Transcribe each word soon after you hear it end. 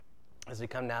As we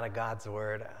come now to God's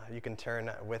Word, you can turn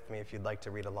with me if you'd like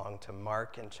to read along to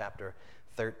Mark in chapter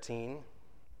 13.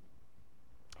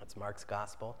 That's Mark's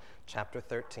Gospel, chapter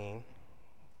 13.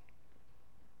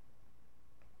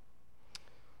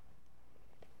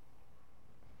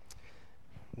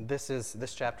 This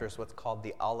chapter is what's called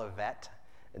the Olivet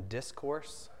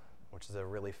Discourse, which is a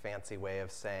really fancy way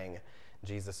of saying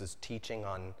Jesus is teaching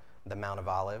on the Mount of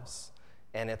Olives.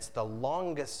 And it's the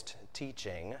longest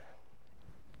teaching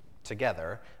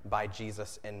together by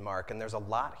Jesus in Mark. And there's a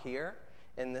lot here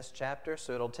in this chapter,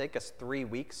 so it'll take us 3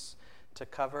 weeks to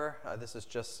cover. This is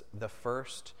just the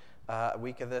first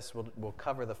week of this. We'll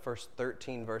cover the first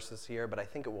 13 verses here, but I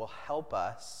think it will help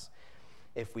us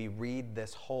if we read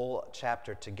this whole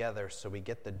chapter together so we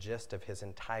get the gist of his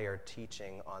entire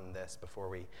teaching on this before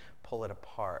we pull it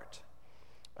apart.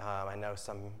 I know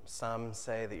some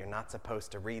say that you're not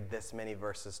supposed to read this many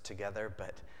verses together,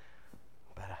 but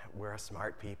we're a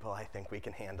smart people. I think we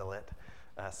can handle it.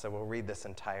 So we'll read this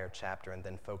entire chapter and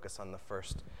then focus on the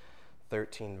first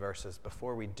 13 verses.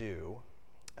 Before we do,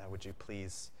 would you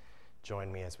please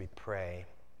join me as we pray?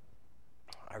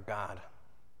 Our God,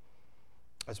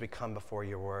 as we come before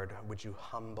your word, would you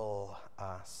humble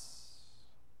us?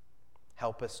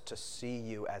 Help us to see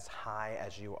you as high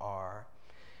as you are,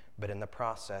 but in the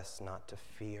process not to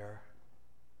fear.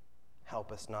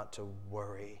 Help us not to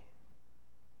worry,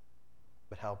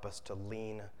 but help us to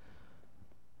lean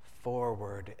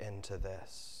forward into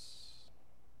this.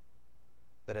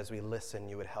 That as we listen,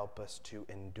 you would help us to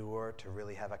endure, to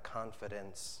really have a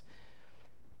confidence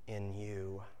in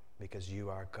you, because you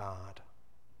are God.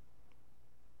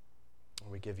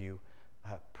 We give you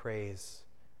praise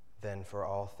then for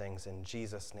all things. In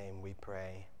Jesus' name we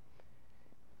pray.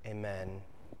 Amen.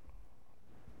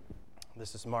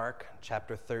 This is Mark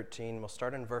chapter 13. We'll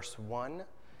start in verse 1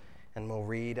 and we'll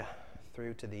read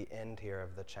through to the end here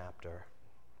of the chapter.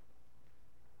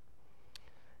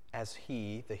 As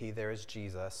he, the he there is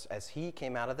Jesus, as he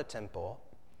came out of the temple,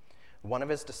 one of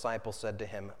his disciples said to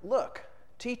him, "Look,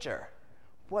 teacher,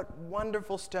 what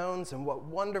wonderful stones and what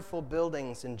wonderful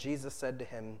buildings." And Jesus said to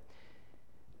him,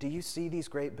 "Do you see these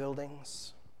great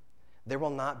buildings? There will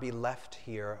not be left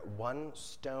here one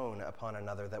stone upon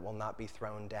another that will not be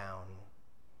thrown down."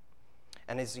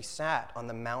 And as he sat on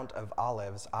the Mount of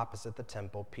Olives opposite the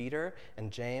temple, Peter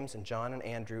and James and John and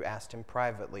Andrew asked him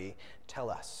privately, "Tell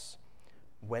us,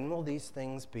 when will these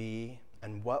things be,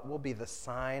 and what will be the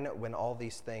sign when all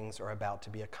these things are about to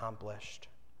be accomplished?"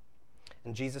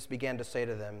 And Jesus began to say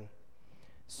to them,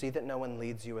 "See that no one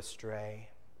leads you astray.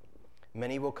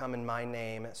 Many will come in my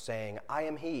name, saying, 'I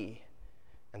am he,'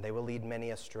 and they will lead many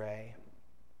astray.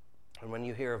 And when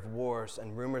you hear of wars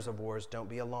and rumors of wars, don't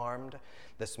be alarmed.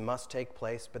 This must take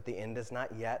place, but the end is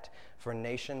not yet. For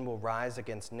nation will rise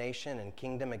against nation and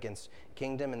kingdom against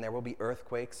kingdom, and there will be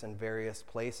earthquakes in various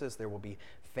places. There will be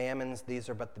famines. These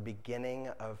are but the beginning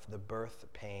of the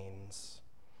birth pains.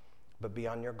 But be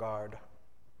on your guard,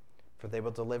 for they will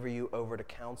deliver you over to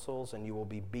councils, and you will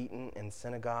be beaten in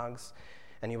synagogues.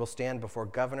 And you will stand before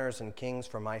governors and kings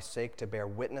for my sake to bear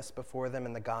witness before them,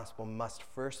 and the gospel must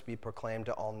first be proclaimed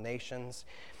to all nations.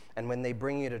 And when they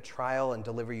bring you to trial and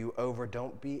deliver you over,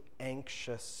 don't be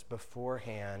anxious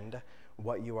beforehand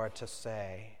what you are to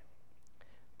say,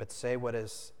 but say what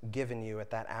is given you at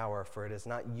that hour, for it is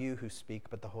not you who speak,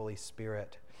 but the Holy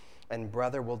Spirit. And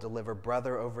brother will deliver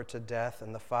brother over to death,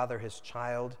 and the father his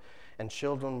child, and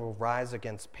children will rise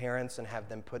against parents and have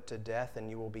them put to death, and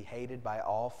you will be hated by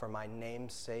all for my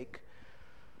name's sake.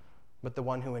 But the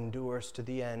one who endures to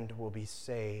the end will be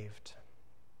saved."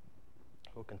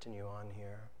 We'll continue on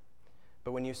here.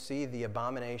 "But when you see the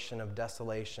abomination of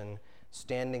desolation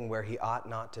standing where he ought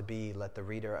not to be," let the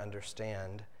reader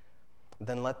understand,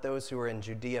 "then let those who are in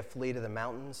Judea flee to the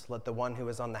mountains. Let the one who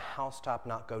is on the housetop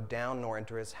not go down, nor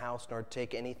enter his house, nor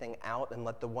take anything out. And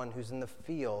let the one who's in the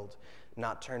field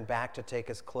not turn back to take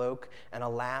his cloak. And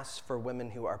alas, for women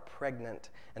who are pregnant,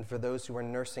 and for those who are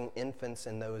nursing infants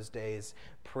in those days.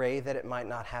 Pray that it might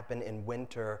not happen in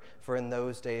winter, for in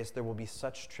those days there will be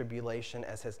such tribulation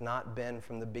as has not been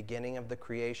from the beginning of the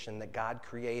creation that God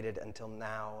created until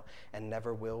now, and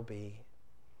never will be.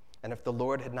 And if the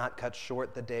Lord had not cut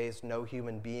short the days, no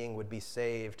human being would be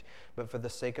saved. But for the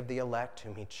sake of the elect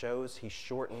whom he chose, he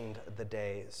shortened the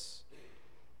days.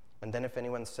 And then if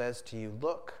anyone says to you,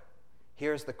 'Look,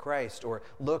 here's the Christ,' or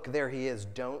 'Look, there he is,'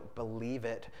 don't believe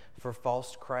it. For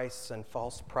false Christs and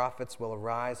false prophets will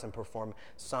arise and perform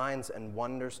signs and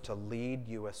wonders to lead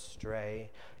you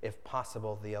astray, if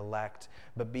possible, the elect.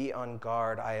 But be on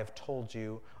guard. I have told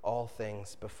you all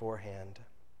things beforehand.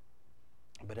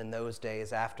 But in those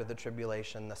days, after the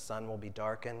tribulation, the sun will be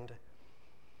darkened,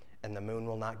 and the moon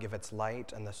will not give its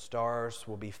light, and the stars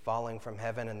will be falling from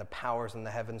heaven, and the powers in the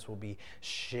heavens will be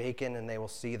shaken, and they will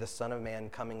see the Son of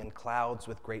Man coming in clouds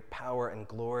with great power and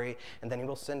glory. And then he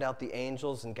will send out the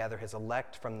angels and gather his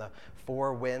elect from the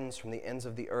four winds, from the ends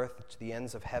of the earth to the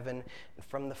ends of heaven. And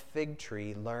from the fig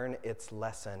tree learn its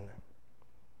lesson.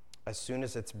 As soon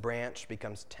as its branch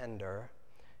becomes tender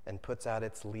and puts out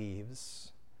its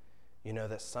leaves, you know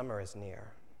that summer is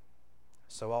near.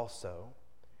 So also,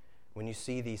 when you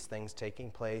see these things taking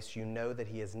place, you know that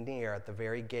he is near at the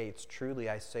very gates. Truly,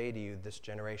 I say to you, this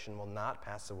generation will not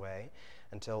pass away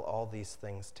until all these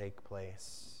things take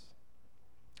place.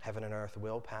 Heaven and earth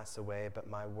will pass away, but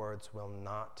my words will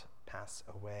not pass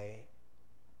away.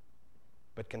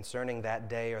 But concerning that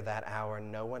day or that hour,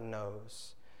 no one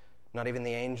knows, not even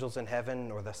the angels in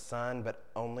heaven or the Son, but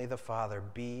only the Father.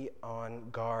 Be on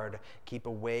guard. Keep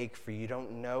awake, for you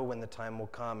don't know when the time will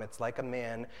come. It's like a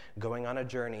man going on a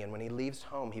journey, and when he leaves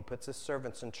home, he puts his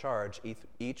servants in charge,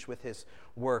 each with his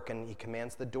work, and he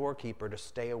commands the doorkeeper to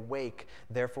stay awake.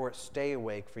 Therefore, stay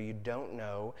awake, for you don't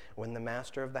know when the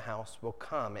master of the house will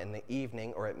come, in the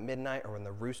evening or at midnight or when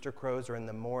the rooster crows or in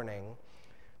the morning,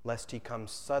 lest he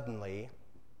comes suddenly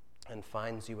and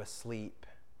finds you asleep.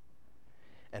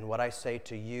 And what I say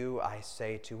to you, I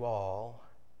say to all,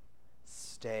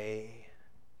 stay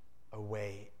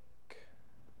awake.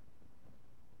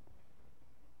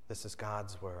 This is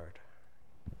God's word.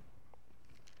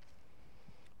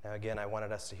 Now again, I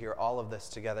wanted us to hear all of this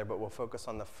together, but we'll focus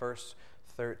on the first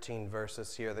 13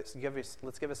 verses here. Let's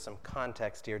give us some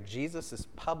context here. Jesus'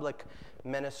 public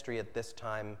ministry at this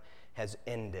time has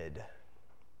ended.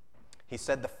 He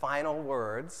said the final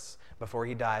words before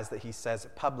he dies that he says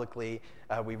publicly.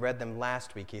 We read them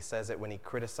last week. He says it when he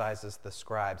criticizes the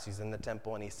scribes. He's in the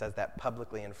temple and he says that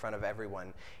publicly in front of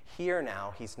everyone. Here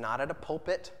now, he's not at a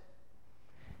pulpit.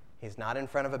 He's not in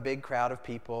front of a big crowd of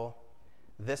people.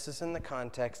 This is in the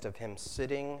context of him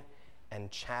sitting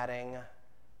and chatting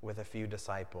with a few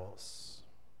disciples.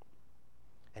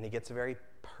 And he gets very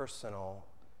personal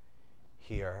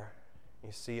here.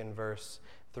 You see in verse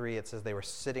 3, it says they were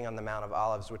sitting on the Mount of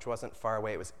Olives, which wasn't far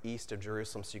away. It was east of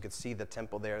Jerusalem, so you could see the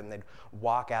temple there, and they'd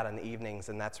walk out in the evenings,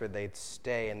 and that's where they'd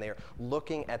stay. And they're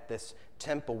looking at this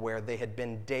temple where they had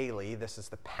been daily. This is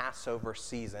the Passover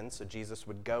season, so Jesus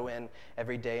would go in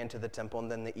every day into the temple, and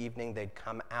then the evening they'd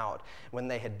come out. When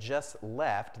they had just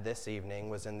left, this evening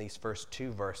was in these first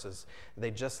two verses.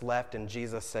 They just left, and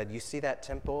Jesus said, you see that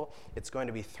temple? It's going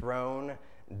to be thrown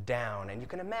down. And you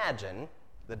can imagine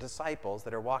the disciples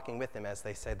that are walking with him, as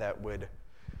they say that, would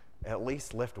at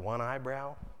least lift one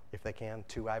eyebrow if they can,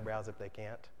 two eyebrows if they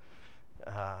can't.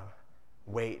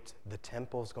 Wait, the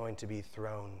temple's going to be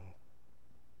thrown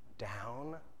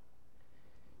down?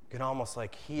 You can almost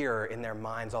like hear in their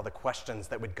minds all the questions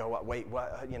that would go up. Wait,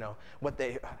 what?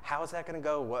 How is that going to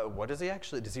go? What does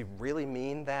he really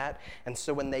mean that? And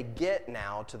so when they get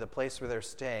now to the place where they're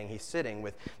staying, he's sitting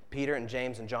with Peter and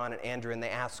James and John and Andrew, and they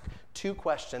ask two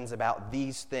questions about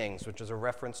these things, which is a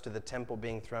reference to the temple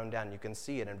being thrown down. You can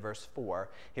see it in verse 4.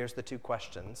 Here's the two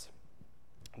questions.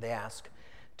 They ask,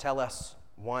 tell us,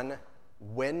 1,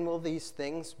 when will these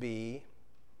things be?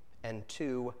 And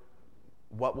 2,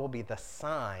 what will be the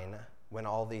sign when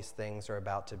all these things are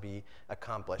about to be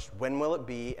accomplished? When will it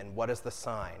be, and what is the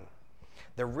sign?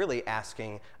 They're really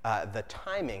asking the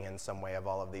timing in some way of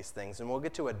all of these things, and we'll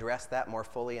get to address that more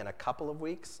fully in a couple of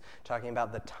weeks, talking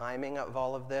about the timing of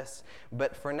all of this.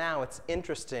 But for now, it's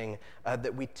interesting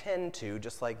that we tend to,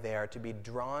 just like they are, to be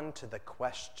drawn to the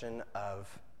question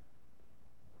of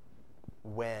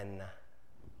when.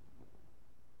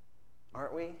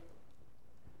 Aren't we?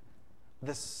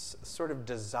 This sort of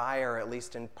desire, at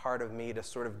least in part of me, to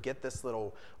sort of get this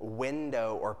little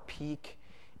window or peek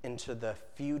into the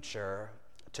future,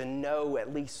 to know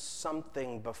at least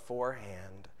something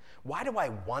beforehand. Why do I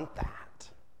want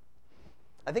that?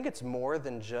 I think it's more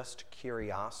than just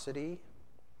curiosity.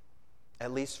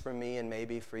 At least for me and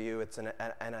maybe for you, it's an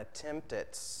attempt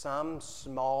at some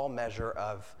small measure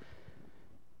of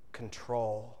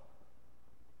control.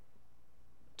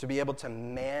 To be able to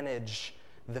manage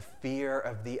the fear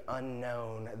of the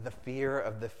unknown, the fear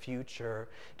of the future,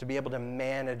 to be able to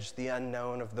manage the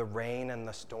unknown of the rain and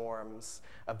the storms,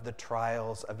 of the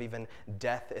trials, of even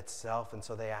death itself. And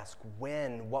so they ask,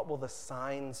 when? What will the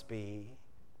signs be?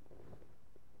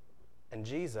 And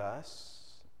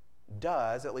Jesus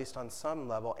does, at least on some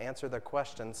level, answer their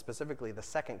question, specifically the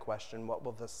second question, what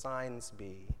will the signs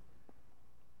be?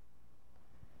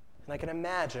 And I can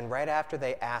imagine right after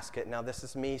they ask it, now this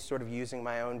is me sort of using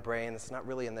my own brain, it's not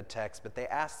really in the text, but they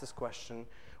ask this question,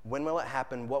 when will it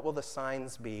happen? What will the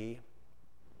signs be?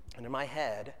 And in my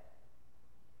head,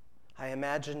 I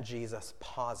imagine Jesus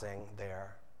pausing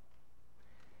there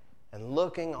and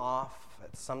looking off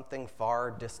at something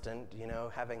far distant,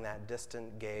 having that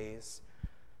distant gaze.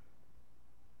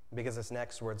 Because his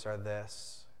next words are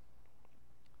this: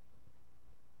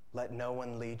 let no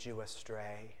one lead you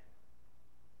astray.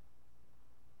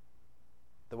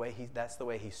 That's the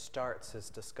way he starts his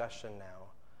discussion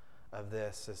now of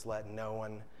this, is let no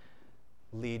one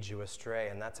lead you astray.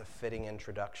 And that's a fitting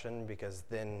introduction, because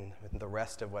then the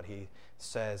rest of what he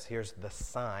says, here's the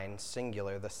sign,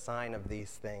 singular, the sign of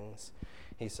these things.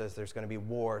 He says there's going to be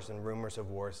wars and rumors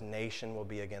of wars. Nation will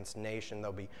be against nation.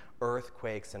 There'll be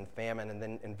earthquakes and famine. And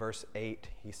then in verse 8,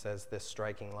 he says this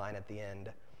striking line at the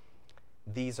end: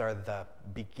 these are the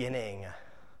beginning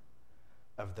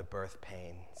of the birth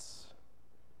pains.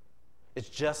 It's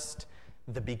just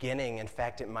the beginning. In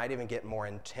fact, it might even get more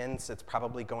intense. It's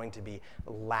probably going to be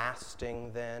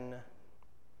lasting then.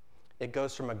 It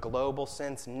goes from a global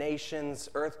sense, nations,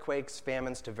 earthquakes,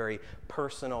 famines, to very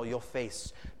personal. You'll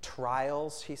face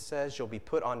trials, he says. You'll be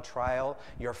put on trial.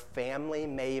 Your family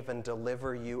may even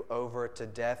deliver you over to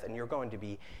death, and you're going to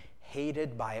be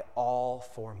hated by all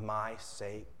for my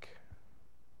sake.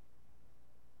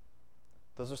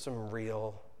 Those are some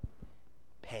real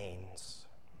pains.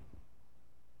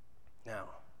 Now,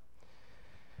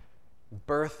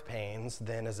 birth pains,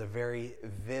 then, is a very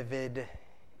vivid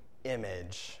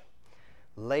image.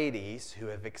 Ladies who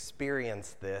have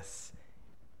experienced this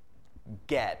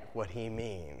get what he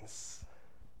means.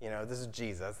 This is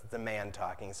Jesus. It's a man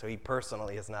talking, so he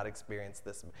personally has not experienced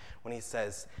this. When he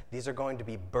says these are going to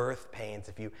be birth pains,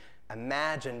 if you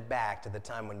imagine back to the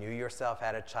time when you yourself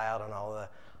had a child and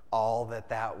all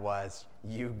that was,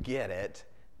 you get it.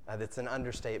 That's an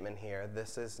understatement here.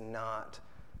 This is not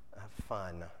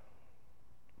fun.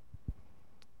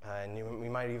 And we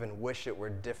might even wish it were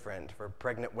different for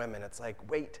pregnant women. It's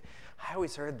like, wait, I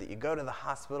always heard that you go to the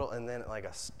hospital and then like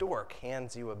a stork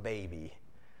hands you a baby.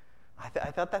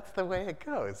 I thought that's the way it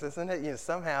goes, isn't it?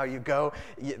 Somehow you go,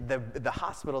 the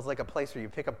hospital's like a place where you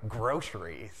pick up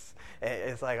groceries.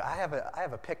 It's like, I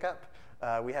have a pickup.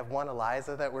 We have one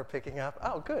Eliza that we're picking up.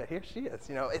 Oh, good, here she is.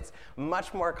 It's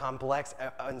much more complex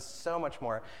and so much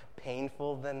more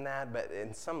painful than that, but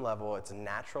in some level it's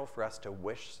natural for us to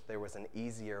wish there was an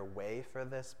easier way for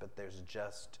this, but there's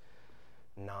just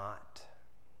not.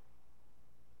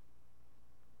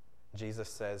 Jesus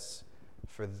says,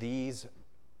 for these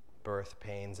birth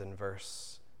pains, in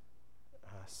verse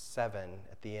 7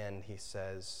 at the end, he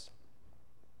says,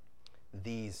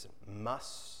 these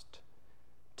must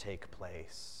take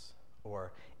place,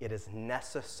 or it is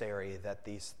necessary that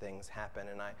these things happen.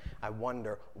 And I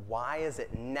wonder, why is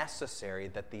it necessary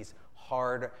that these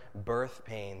hard birth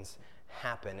pains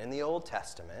happen? In the Old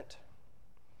Testament,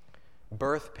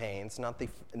 birth pains, not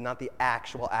the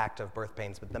actual act of birth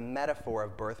pains, but the metaphor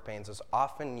of birth pains is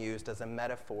often used as a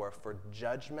metaphor for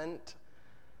judgment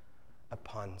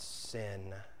upon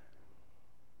sin.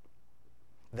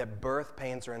 That birth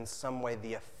pains are in some way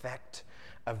the effect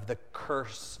of the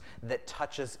curse that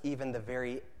touches even the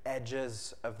very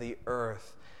edges of the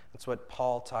earth. That's what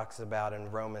Paul talks about in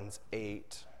Romans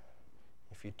 8.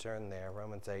 If you turn there,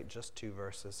 Romans 8, just 2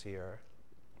 verses here.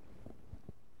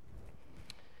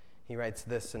 He writes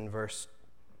this in verse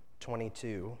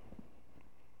 22.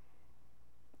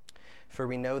 For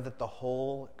we know that the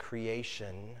whole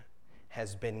creation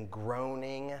has been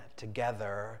groaning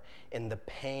together in the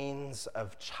pains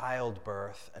of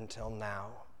childbirth until now.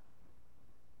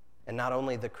 And not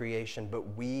only the creation,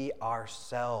 but we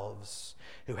ourselves,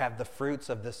 who have the fruits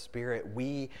of the Spirit,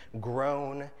 we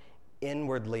groan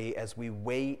inwardly as we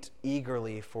wait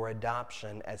eagerly for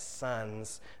adoption as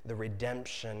sons, the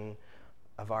redemption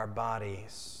of our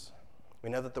bodies.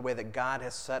 We know that the way that God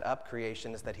has set up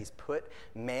creation is that he's put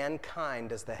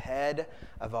mankind as the head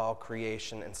of all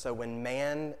creation. And so when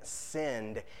man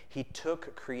sinned, he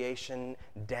took creation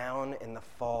down in the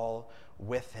fall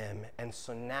with him. And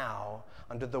so now,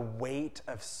 under the weight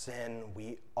of sin,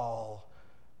 we all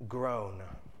groan.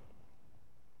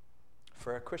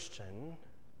 For a Christian,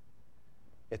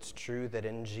 it's true that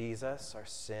in Jesus our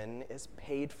sin is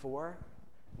paid for,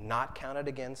 not counted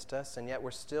against us, and yet we're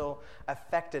still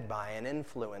affected by and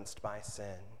influenced by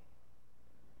sin.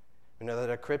 We know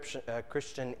that a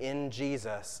Christian in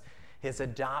Jesus, his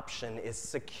adoption is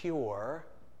secure,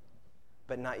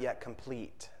 but not yet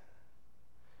complete.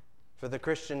 For the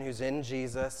Christian who's in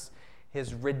Jesus,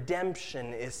 his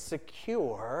redemption is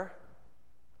secure,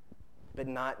 but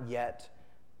not yet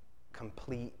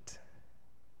complete.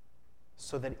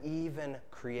 So that even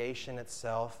creation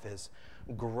itself is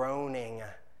groaning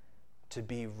to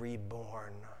be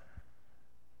reborn.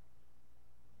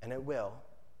 And it will.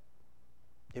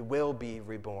 It will be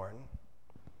reborn.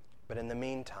 But in the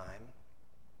meantime,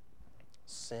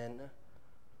 sin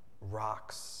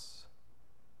rocks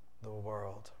the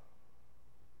world.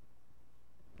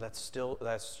 That's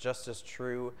just as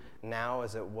true now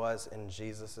as it was in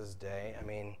Jesus' day. I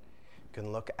mean, you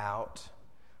can look out.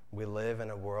 We live in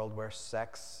a world where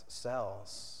sex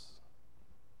sells.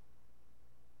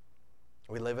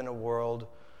 We live in a world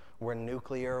where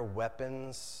nuclear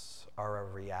weapons are a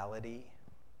reality.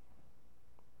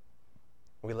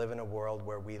 We live in a world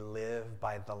where we live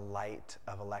by the light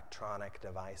of electronic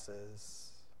devices.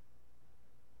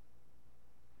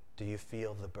 Do you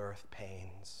feel the birth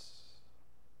pains?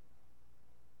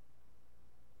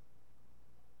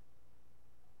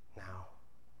 Now,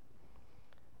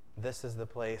 this is the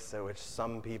place at which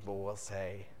some people will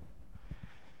say,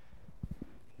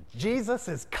 Jesus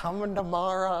is coming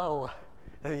tomorrow.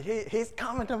 He's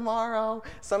coming tomorrow.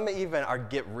 Some even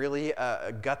get really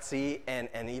gutsy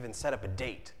and even set up a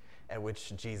date at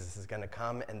which Jesus is going to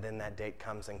come, and then that date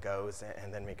comes and goes,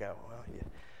 and then we go, well,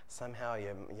 somehow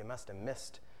you must have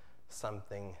missed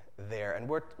something there. And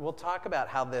we'll talk about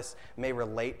how this may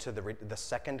relate to the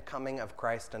second coming of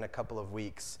Christ in a couple of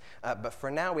weeks. But for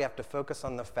now, we have to focus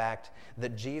on the fact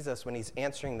that Jesus, when he's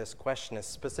answering this question, is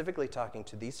specifically talking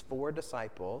to these 4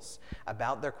 disciples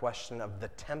about their question of the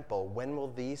temple. When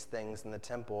will these things in the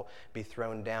temple be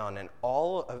thrown down? And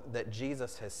all that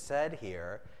Jesus has said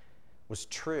here was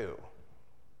true.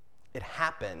 It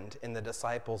happened in the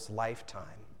disciples' lifetime.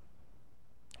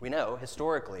 We know,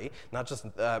 historically, not just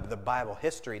the Bible,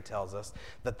 history tells us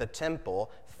that the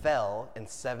temple fell in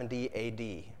 70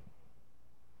 AD,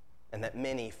 and that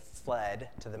many fled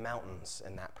to the mountains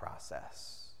in that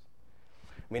process.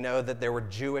 We know that there were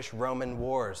Jewish-Roman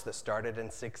wars that started in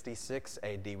 66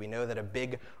 AD. We know that a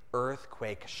big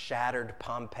earthquake shattered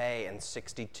Pompeii in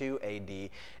 62 AD,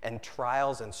 and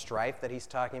trials and strife that he's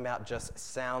talking about just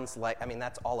sounds like,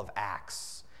 that's all of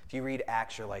Acts. If you read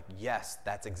Acts, you're like, yes,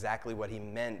 that's exactly what he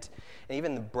meant. And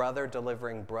even the brother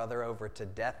delivering brother over to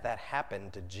death, that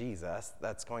happened to Jesus.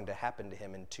 That's going to happen to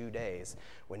him in 2 days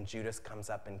when Judas comes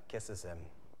up and kisses him.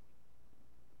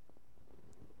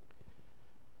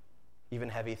 Even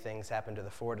heavy things happened to the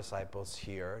 4 disciples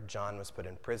here. John was put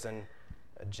in prison.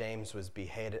 James was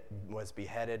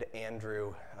beheaded.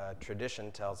 Andrew,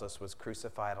 tradition tells us, was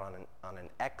crucified on an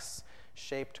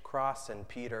X-shaped cross, and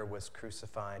Peter was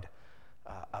crucified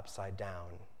upside down.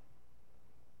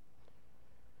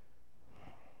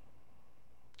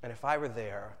 And if I were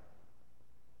there,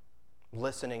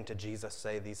 listening to Jesus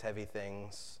say these heavy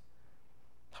things,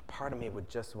 a part of me would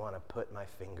just want to put my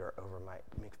fingers over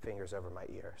my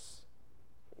ears.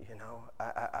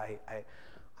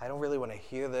 I don't really want to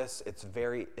hear this. It's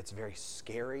very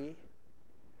scary.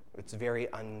 It's very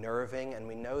unnerving, and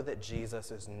we know that Jesus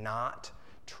is not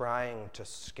trying to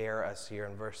scare us here.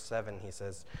 In verse 7, he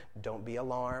says, don't be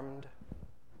alarmed.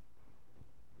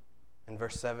 In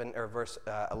verse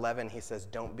 11, he says,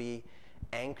 don't be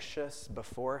anxious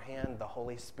beforehand. The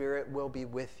Holy Spirit will be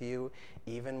with you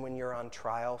even when you're on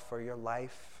trial for your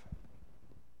life.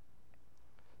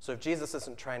 So if Jesus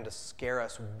isn't trying to scare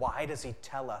us, why does he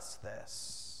tell us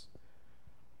this?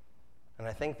 And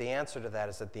I think the answer to that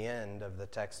is at the end of the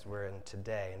text we're in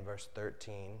today, in verse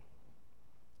 13.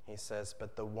 He says,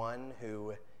 but the one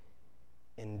who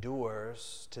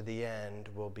endures to the end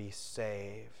will be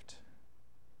saved.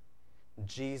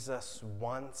 Jesus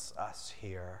wants us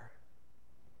here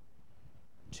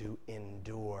to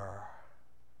endure.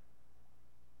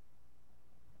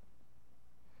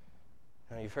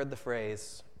 Now, you've heard the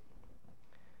phrase,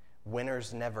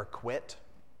 winners never quit.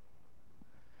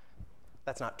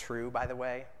 That's not true, by the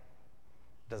way.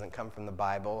 It doesn't come from the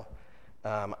Bible.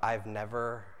 I've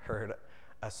never heard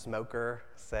a smoker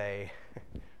say,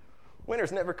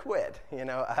 winners never quit.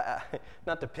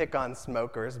 Not to pick on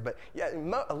smokers, but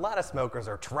a lot of smokers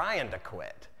are trying to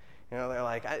quit. They're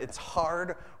like, it's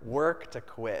hard work to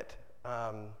quit.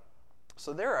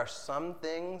 So there are some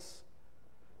things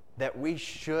that we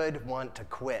should want to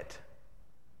quit.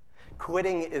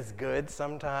 Quitting is good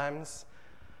sometimes.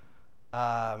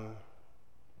 In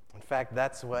fact,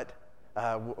 that's what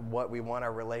we want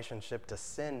our relationship to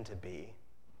sin to be.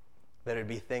 That it would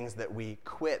be things that we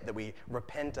quit, that we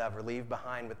repent of or leave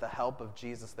behind with the help of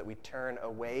Jesus, that we turn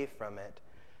away from it.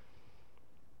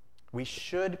 We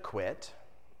should quit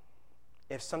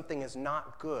if something is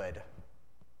not good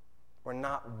or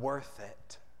not worth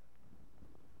it.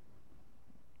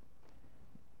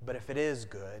 But if it is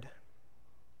good,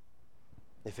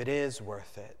 if it is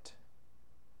worth it,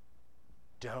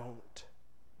 don't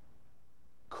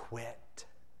quit.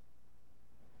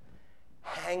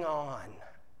 Hang on.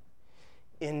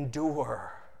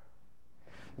 Endure.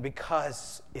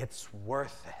 because it's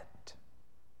worth it.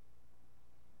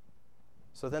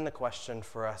 So then the question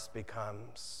for us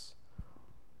becomes,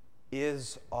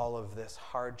 is all of this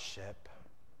hardship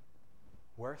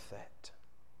worth it?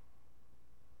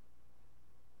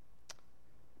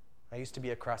 I used to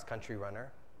be a cross-country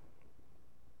runner.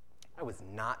 I was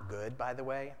not good, by the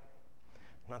way.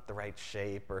 Not the right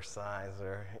shape or size,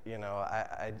 or,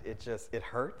 it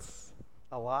hurts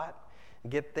a lot. You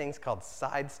get things called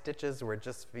side stitches where it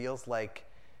just feels like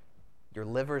your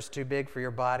liver's too big for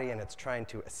your body and it's trying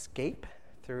to escape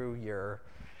through your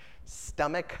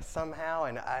stomach somehow,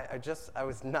 and I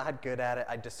was not good at it.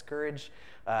 I discourage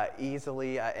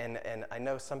easily, and I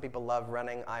know some people love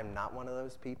running. I'm not one of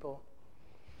those people.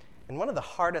 And one of the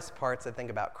hardest parts, I think,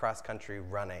 about cross-country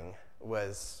running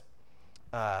was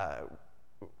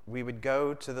we would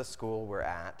go to the school we're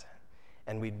at,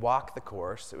 and we'd walk the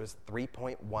course. It was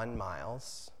 3.1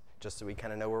 miles, just so we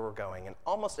kind of know where we're going. And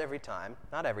almost every time,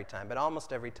 not every time, but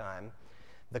almost every time,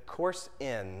 the course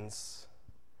ends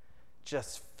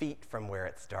just feet from where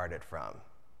it started from.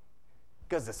 It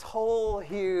goes this whole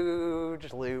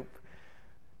huge loop,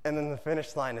 and then the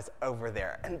finish line is over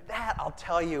there. And that, I'll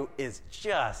tell you, is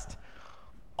just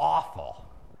awful.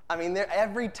 I mean,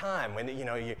 every time when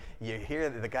you hear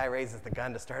that the guy raises the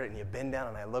gun to start it, and you bend down,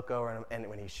 and I look over, and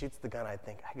when he shoots the gun, I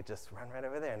think I could just run right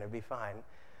over there, and it'd be fine.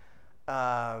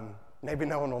 Maybe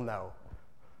no one will know.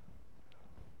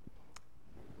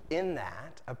 In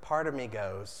that, a part of me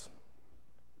goes,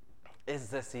 is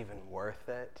this even worth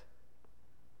it?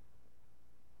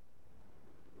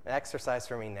 Exercise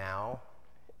for me now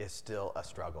is still a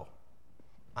struggle.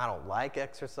 I don't like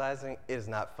exercising. It is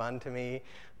not fun to me.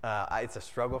 It's a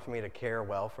struggle for me to care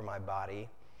well for my body.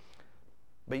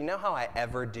 But you know how I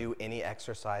ever do any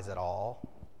exercise at all?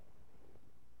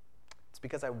 It's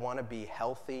because I want to be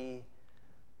healthy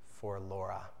for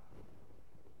Laura.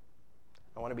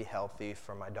 I want to be healthy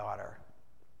for my daughter.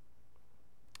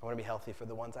 I want to be healthy for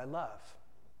the ones I love.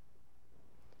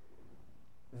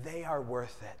 They are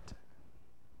worth it.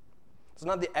 It's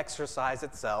not the exercise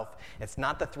itself. It's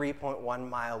not the 3.1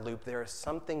 mile loop. There is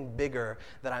something bigger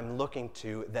that I'm looking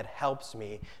to that helps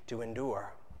me to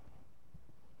endure.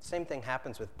 Same thing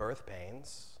happens with birth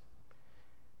pains.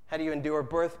 How do you endure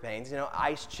birth pains?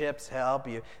 Ice chips help.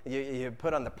 You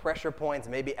put on the pressure points.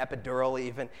 Maybe epidural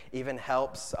even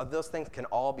helps. Those things can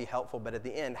all be helpful, but at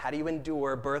the end, how do you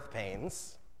endure birth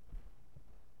pains?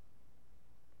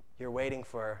 You're waiting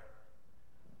for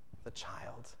the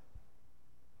child.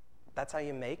 That's how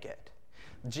you make it.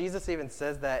 Jesus even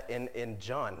says that in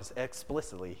John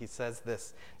explicitly. He says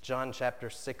this, John chapter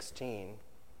 16.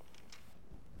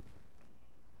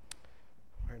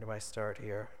 Where do I start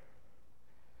here?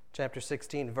 Chapter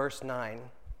 16, verse 9.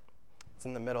 It's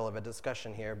in the middle of a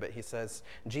discussion here, but he says,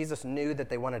 Jesus knew that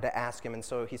they wanted to ask him, and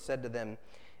so he said to them,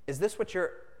 is this what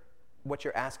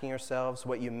you're asking yourselves,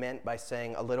 what you meant by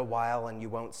saying, a little while and you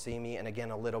won't see me, and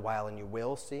again a little while and you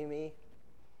will see me?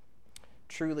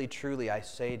 Truly, truly, I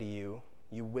say to you,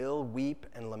 you will weep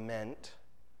and lament,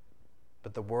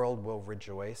 but the world will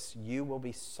rejoice. You will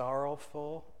be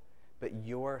sorrowful, but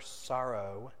your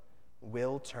sorrow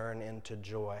will turn into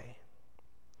joy.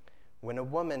 When a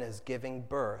woman is giving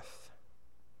birth,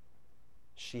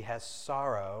 she has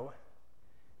sorrow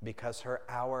because her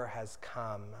hour has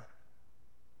come.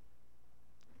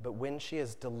 But when she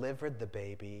has delivered the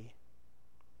baby,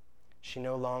 she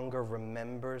no longer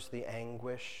remembers the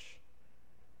anguish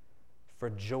for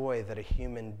joy that a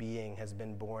human being has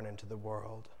been born into the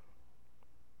world.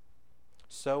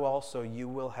 So also you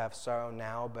will have sorrow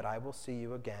now, but I will see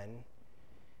you again,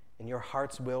 and your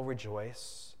hearts will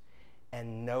rejoice,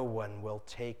 and no one will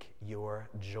take your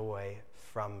joy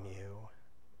from you.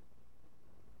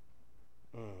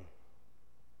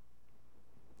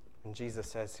 And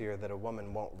Jesus says here that a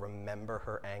woman won't remember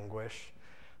her anguish.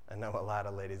 I know a lot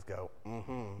of ladies go,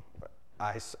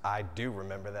 I do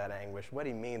remember that anguish. What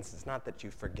he means is not that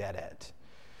you forget it,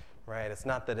 right? It's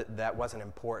not that that wasn't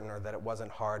important or that it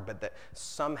wasn't hard, but that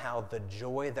somehow the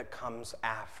joy that comes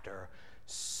after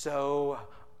so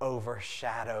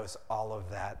overshadows all of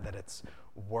that it's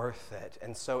worth it.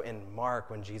 And so in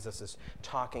Mark, when Jesus is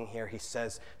talking here, he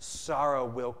says, sorrow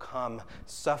will come,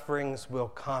 sufferings will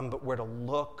come, but we're to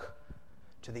look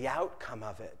to the outcome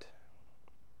of it.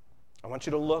 I want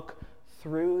you to look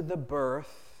through the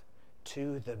birth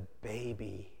to the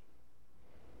baby.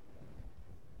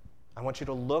 I want you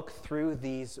to look through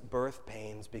these birth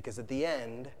pains, because at the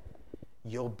end,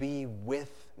 you'll be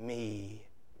with me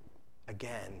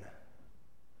again.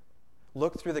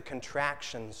 Look through the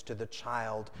contractions to the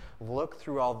child. Look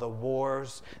through all the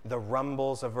wars, the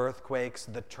rumbles of earthquakes,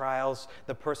 the trials,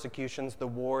 the persecutions, the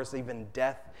wars, even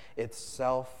death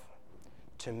itself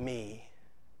to me.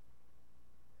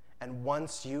 And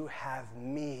once you have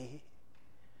me,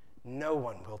 no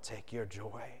one will take your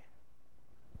joy.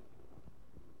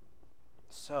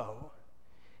 So,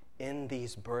 in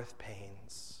these birth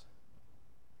pains,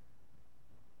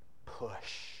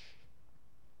 push.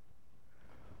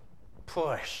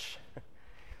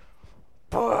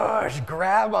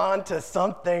 Grab onto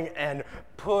something and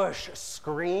push.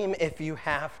 Scream if you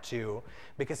have to,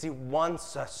 because he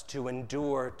wants us to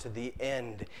endure to the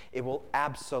end. It will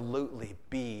absolutely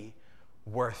be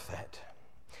worth it.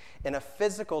 In a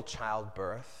physical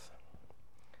childbirth,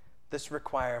 this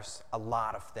requires a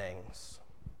lot of things.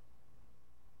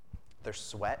 There's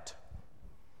sweat,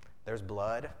 there's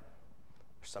blood,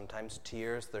 there's sometimes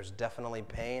tears, there's definitely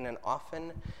pain, and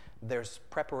often there's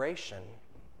preparation.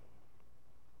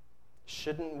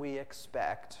 Shouldn't we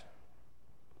expect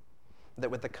that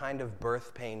with the kind of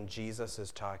birth pain Jesus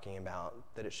is talking about,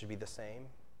 that it should be the same?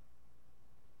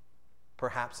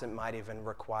 Perhaps it might even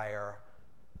require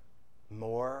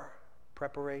more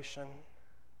preparation.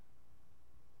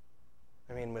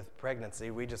 I mean, with pregnancy,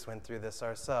 we just went through this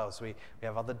ourselves. We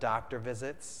have all the doctor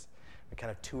visits. We kind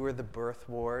of tour the birth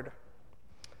ward.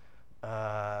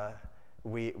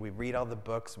 We read all the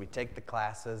books. We take the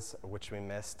classes, which we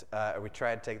missed. We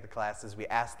try to take the classes. We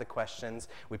ask the questions.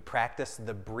 We practice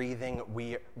the breathing.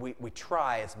 We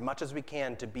try as much as we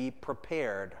can to be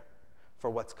prepared for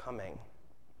what's coming.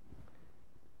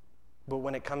 But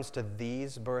when it comes to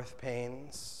these birth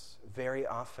pains, very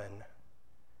often,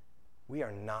 we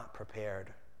are not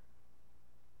prepared.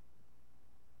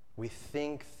 We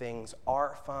think things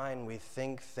are fine. We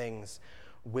think things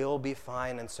will be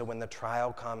fine. And so when the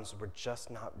trial comes, we're just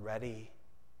not ready.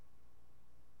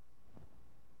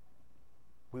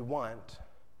 We want,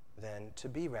 then, to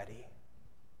be ready.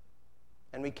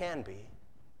 And we can be,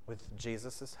 with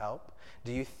Jesus' help.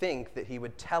 Do you think that he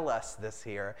would tell us this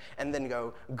here and then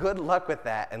go, good luck with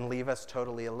that, and leave us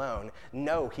totally alone?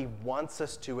 No, he wants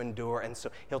us to endure, and so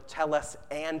he'll tell us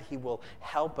and he will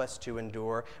help us to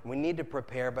endure. We need to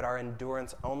prepare, but our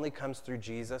endurance only comes through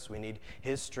Jesus. We need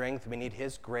his strength. We need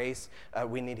his grace.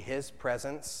 We need his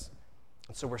presence.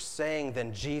 And so we're saying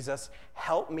then, Jesus,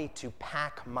 help me to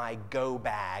pack my go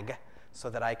bag so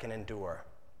that I can endure.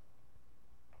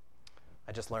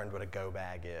 I just learned what a go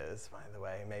bag is, by the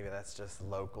way. Maybe that's just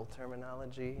local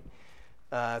terminology.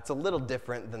 It's a little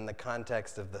different than the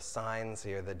context of the signs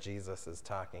here that Jesus is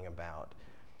talking about.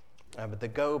 But the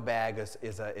go bag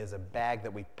is a bag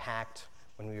that we packed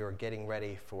when we were getting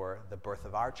ready for the birth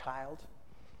of our child.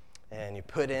 And you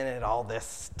put in it all this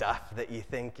stuff that you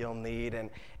think you'll need,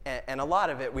 and a lot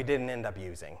of it we didn't end up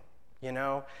using. You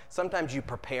know, sometimes you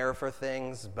prepare for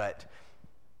things, but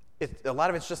a lot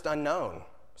of it's just unknown.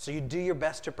 So you do your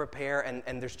best to prepare,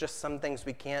 and there's just some things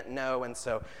we can't know, and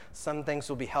so some things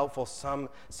will be helpful, some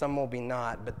will be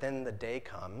not. But then the day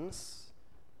comes,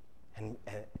 and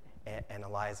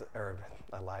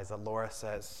Laura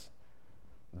says,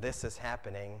 this is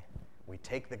happening. We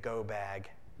take the go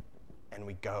bag, and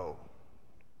we go.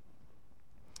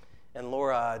 And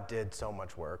Laura did so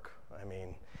much work. I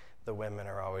mean, the women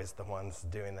are always the ones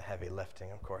doing the heavy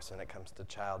lifting, of course, when it comes to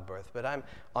childbirth. But I'm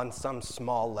on some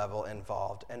small level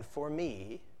involved. And for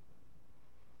me,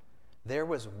 there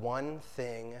was one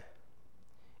thing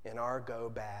in our go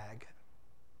bag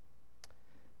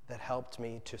that helped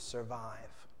me to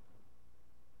survive.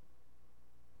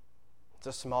 It's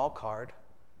a small card,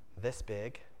 this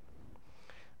big,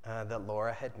 that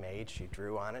Laura had made. She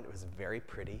drew on it. It was very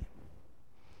pretty.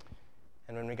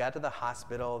 And when we got to the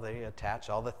hospital, they attach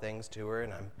all the things to her,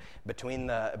 and I'm between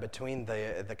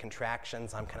the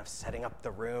contractions, I'm kind of setting up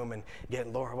the room and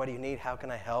getting, Laura, what do you need? How can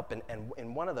I help? And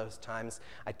in one of those times,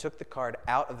 I took the card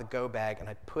out of the go bag and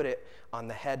I put it on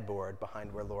the headboard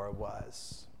behind where Laura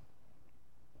was.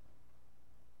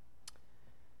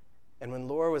 And when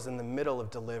Laura was in the middle of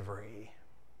delivery,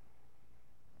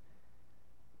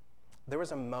 there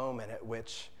was a moment at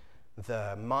which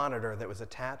the monitor that was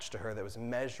attached to her that was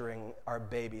measuring our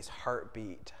baby's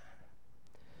heartbeat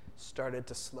started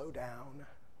to slow down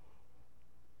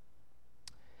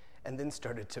and then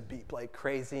started to beat like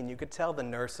crazy. And you could tell the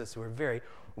nurses, who were very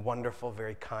wonderful,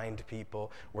 very kind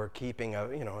people, were keeping a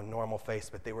normal face,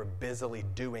 but they were busily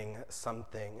doing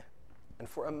something. And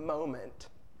for a moment,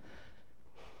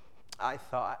 I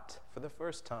thought for the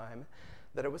first time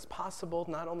that it was possible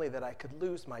not only that I could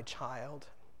lose my child,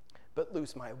 but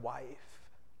lose my wife.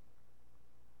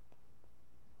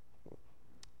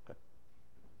 It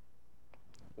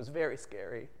was very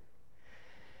scary.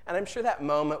 And I'm sure that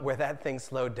moment where that thing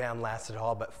slowed down lasted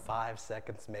all but 5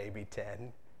 seconds, maybe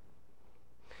 10.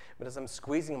 But as I'm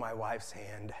squeezing my wife's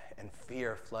hand and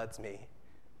fear floods me,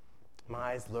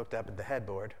 my eyes looked up at the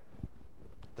headboard.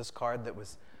 This card that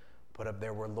was put up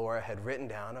there where Laura had written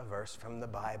down a verse from the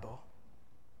Bible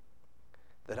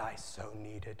that I so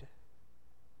needed.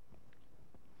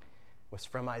 It was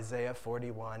from Isaiah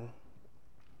 41,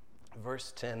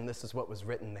 verse 10. This is what was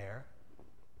written there.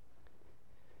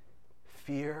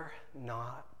 Fear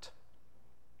not,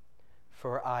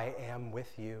 for I am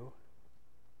with you.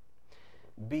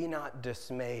 Be not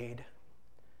dismayed,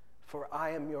 for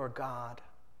I am your God.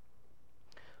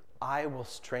 I will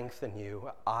strengthen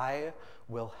you. I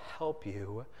will help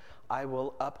you. I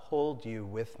will uphold you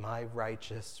with my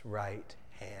righteous right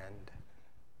hand.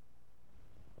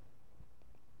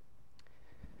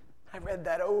 I read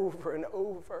that over and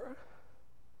over,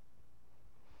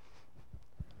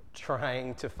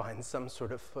 trying to find some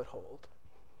sort of foothold.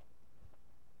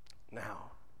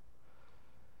 Now,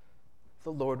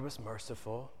 the Lord was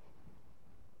merciful.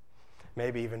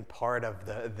 Maybe even part of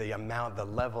the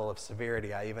level of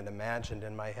severity I even imagined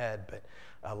in my head. But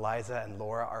Eliza and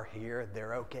Laura are here.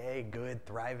 They're okay, good,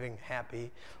 thriving,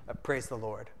 happy. Praise the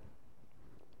Lord.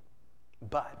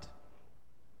 But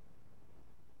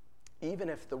even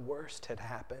if the worst had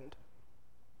happened,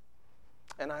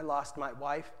 and I lost my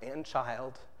wife and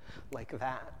child like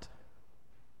that,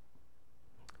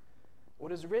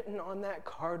 what is written on that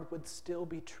card would still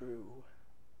be true.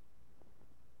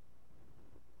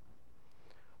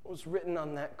 What was written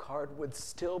on that card would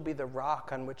still be the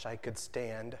rock on which I could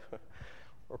stand,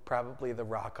 or probably the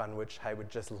rock on which I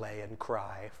would just lay and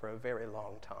cry for a very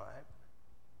long time.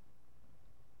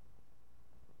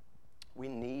 We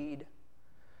need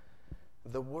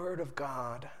the Word of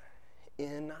God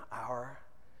in our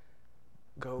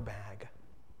go bag.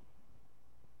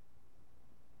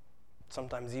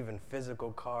 Sometimes even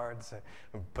physical cards.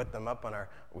 We put them up on our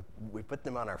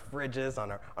fridges,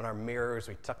 on our mirrors.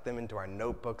 We tuck them into our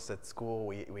notebooks at school.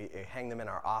 We hang them in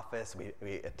our office.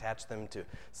 We attach them to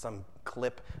some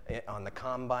clip on the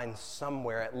combine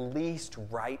somewhere. At least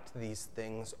write these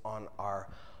things on our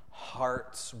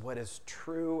hearts, what is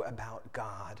true about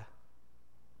God.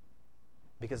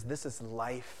 Because this is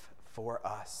life for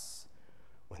us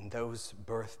when those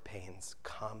birth pains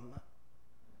come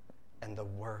and the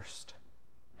worst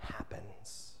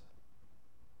happens.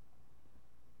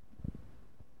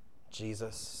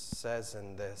 Jesus says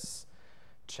in this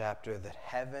chapter that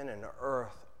heaven and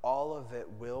earth, all of it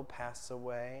will pass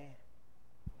away,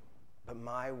 but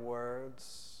my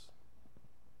words,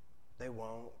 they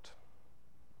won't.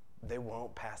 They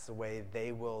won't pass away.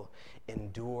 They will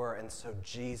endure. And so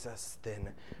Jesus then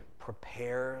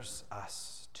prepares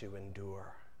us to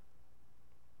endure.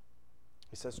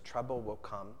 He says trouble will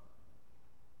come.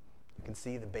 You can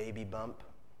see the baby bump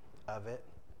of it.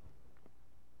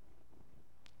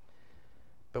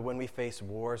 But when we face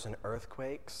wars and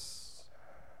earthquakes,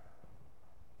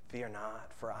 fear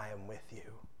not, for I am with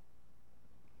you.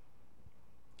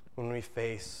 When we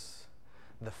face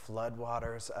the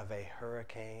floodwaters of a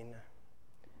hurricane,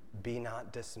 be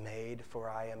not dismayed, for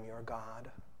I am your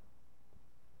God.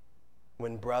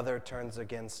 When brother turns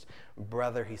against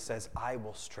brother, he says, I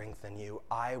will strengthen you.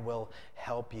 I will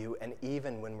help you. And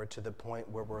even when we're to the point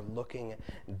where we're looking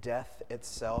death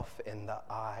itself in the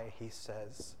eye, he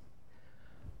says,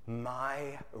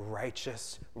 my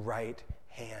righteous right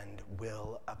hand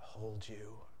will uphold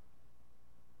you.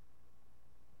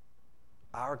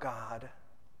 Our God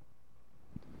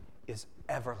is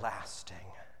everlasting,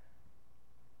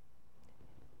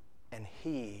 and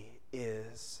he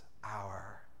is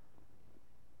our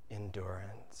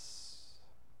endurance.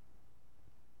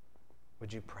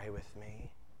 Would you pray with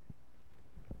me?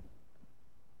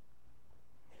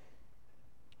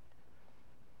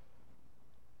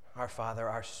 Our Father,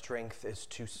 our strength is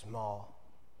too small.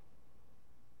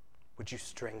 Would you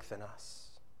strengthen us?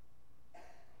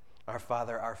 Our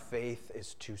Father, our faith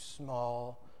is too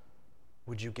small.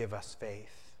 Would you give us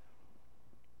faith?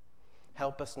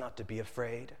 Help us not to be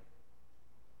afraid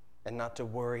and not to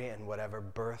worry in whatever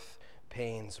birth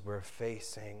pains we're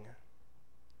facing.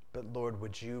 But Lord,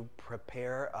 would you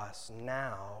prepare us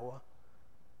now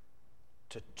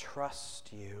to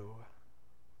trust you?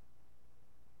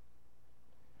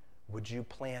 Would you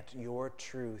plant your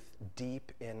truth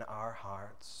deep in our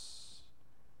hearts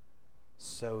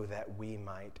so that we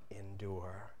might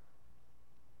endure?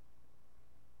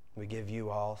 We give you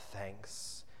all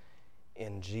thanks.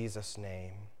 In Jesus'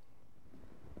 name,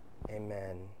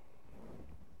 amen.